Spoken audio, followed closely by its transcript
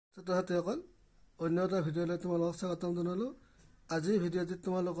ছাত্ৰছাত্ৰীসকল অন্য এটা ভিডিঅ'লৈ তোমালোকক স্বাগতম জনালোঁ। আজিৰ ভিডিঅ'টিত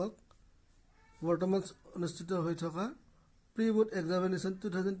তোমালোকক বৰ্তমান অনুষ্ঠিত হৈ থকা প্ৰি বোৰ্ড এক্সামিনেশ্যন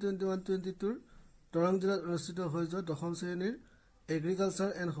 2021-22 দৰং জিলাত অনুষ্ঠিত হৈ যোৱা 10ম শ্ৰেণীৰ এগ্ৰিকালচাৰ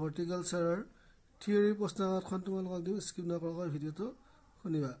এণ্ড হৰ্টিকালচাৰৰ থিয়ৰী প্ৰশ্নকাকতখন তোমালোকক দিওঁ। স্কিপ নকৰাকৈ ভিডিঅ'টো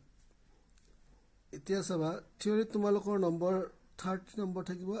শুনিবা। এতিয়া চাবা, থিয়ৰীত তোমালোকৰ নম্বৰ 30 নম্বৰ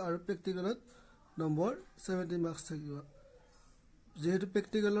থাকিব আৰু প্ৰেক্টিকেলত নম্বৰ 70 মাৰ্কছ থাকিব। যেহেতু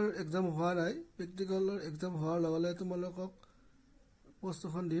প্ৰেক্টিকেলৰ এক্সাম হোৱা নাই, প্ৰেক্টিকেলৰ এক্সাম হোৱাৰ লগে লগে তোমালোকক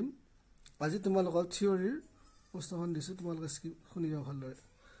প্ৰশ্নখন দিম। আজি তোমালোকক থিয়ৰীৰ প্ৰশ্নখন দিছোঁ, তোমালোকে শুনিবা ভালদৰে।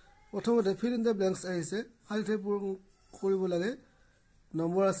 প্ৰথমতে ফিল ইন দ্য ব্লেংকছ আহিছে, খালী ঠাই পূৰণ কৰিব লাগে।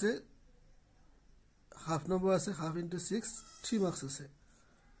 নম্বৰ আছে হাফ নম্বৰ আছে, হাফ ইনটু 6, 3 মাৰ্কছ আছে।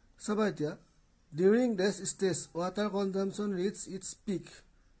 চাবা এতিয়া, during dash stage water কনজাম্পশ্যন rich it's pick.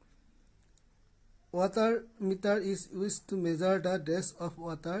 Water meter is used to measure the dash of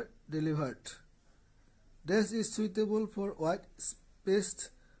water delivered. Dash is suitable for wide-spaced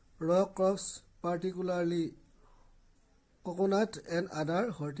row crops, particularly coconut and other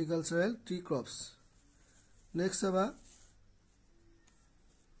horticultural tree crops. Next,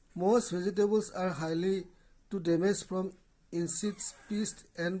 most vegetables are highly to damage from insects, pests,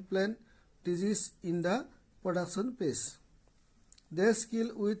 and plant disease in the production phase. Dash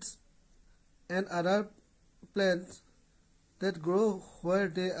kill weeds and other plants that grow where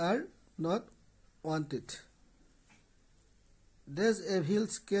they are not wanted. These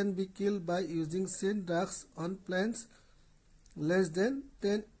evils can be killed by using scent drugs on plants less than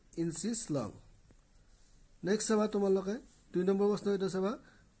 10 inches long. Next, saba tomaloke 2 number प्रश्न এটা saba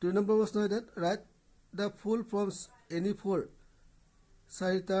 2 number प्रश्न এটা write the full forms any four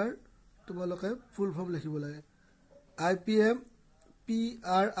চাৰিটাৰ তোমালোকে ফুল form লিখিব লাগে। IPM,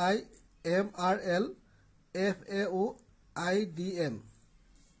 PRI, MRL, FAO, IDM.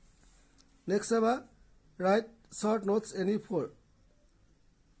 Next, write short notes any four.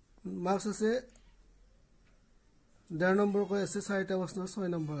 Marks আছে 1.5 number কৈ আছে, 4টা প্ৰশ্ন 6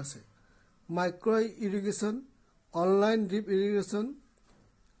 নম্বৰ আছে। Micro irrigation, online drip irrigation,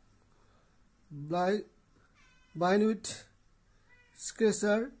 Byne with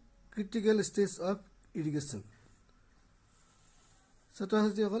স্ক্ৰেচাৰ, critical stage of irrigation.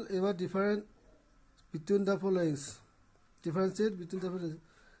 ছাত্ৰছাত্ৰীসকল, এবাৰ differentiate between the following.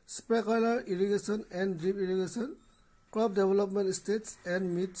 Sprinkler irrigation and drip irrigation, crop development stage and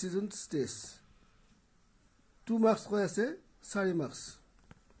mid-season stage. 2 marks কৈ আছে, 4 marks.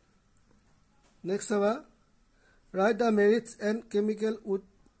 Next, write the merits and chemical wood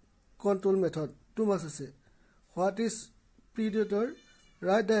control method. 2 marks আছে. What is predator?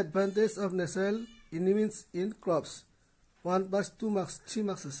 Write the advantage of natural enemies in crops. 1 plus 2 marks, 3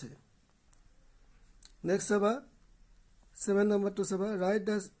 marks আছে। Next, 7 number to write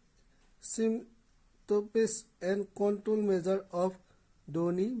the symptoms and control measure of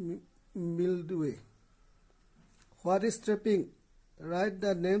downy mildew. What is trapping? Write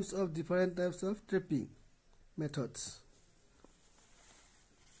the names of different types of trapping methods.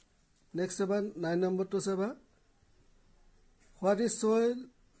 Next, 9 number to what is soil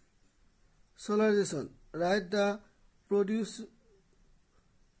solarization? Write the produce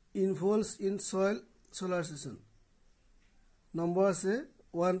involves in soil solarization. Number আছে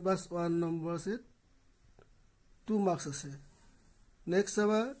 1 plus 1 number আছে, 2 marks আছে। Next,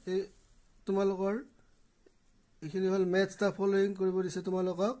 তোমালোকৰ এইখিনি হ'ল maths the following কৰিব দিছে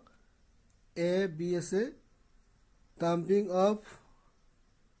তোমালোকক। A, B আছে, dumping of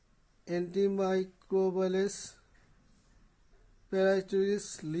এণ্টিমাইক্ৰোবাইলেছ, পেৰাইটৰিছ,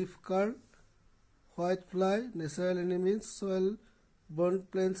 leaf Carl, white fly, natural enemies, soil borne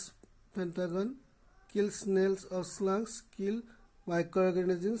plants, pentagon, kill snails or slugs, kill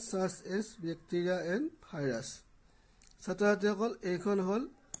microorganisms such as bacteria and virus. ছাত্ৰছাত্ৰীসকল, এইখন হ'ল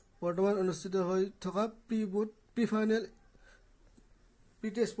বৰ্তমান অনুষ্ঠিত হৈ থকা প্ৰি ফাইনেল প্ৰি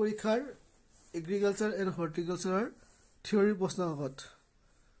টেষ্ট পৰীক্ষাৰ এগ্ৰিকালচাৰ এণ্ড হৰ্টিকালচাৰৰ থিয়ৰী প্ৰশ্নকাকত।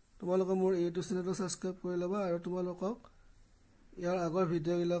 তোমালোকে মোৰ ইউটিউব চেনেলটো ছাবস্ক্ৰাইব কৰি ল'বা আৰু তোমালোকক ইয়াৰ আগৰ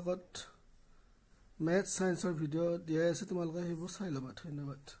ভিডিঅ'বিলাকত মেথছ ছায়েন্সৰ ভিডিঅ' দিয়াই আছে, তোমালোকে সেইবোৰ চাই ল'বা।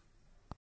 ধন্যবাদ।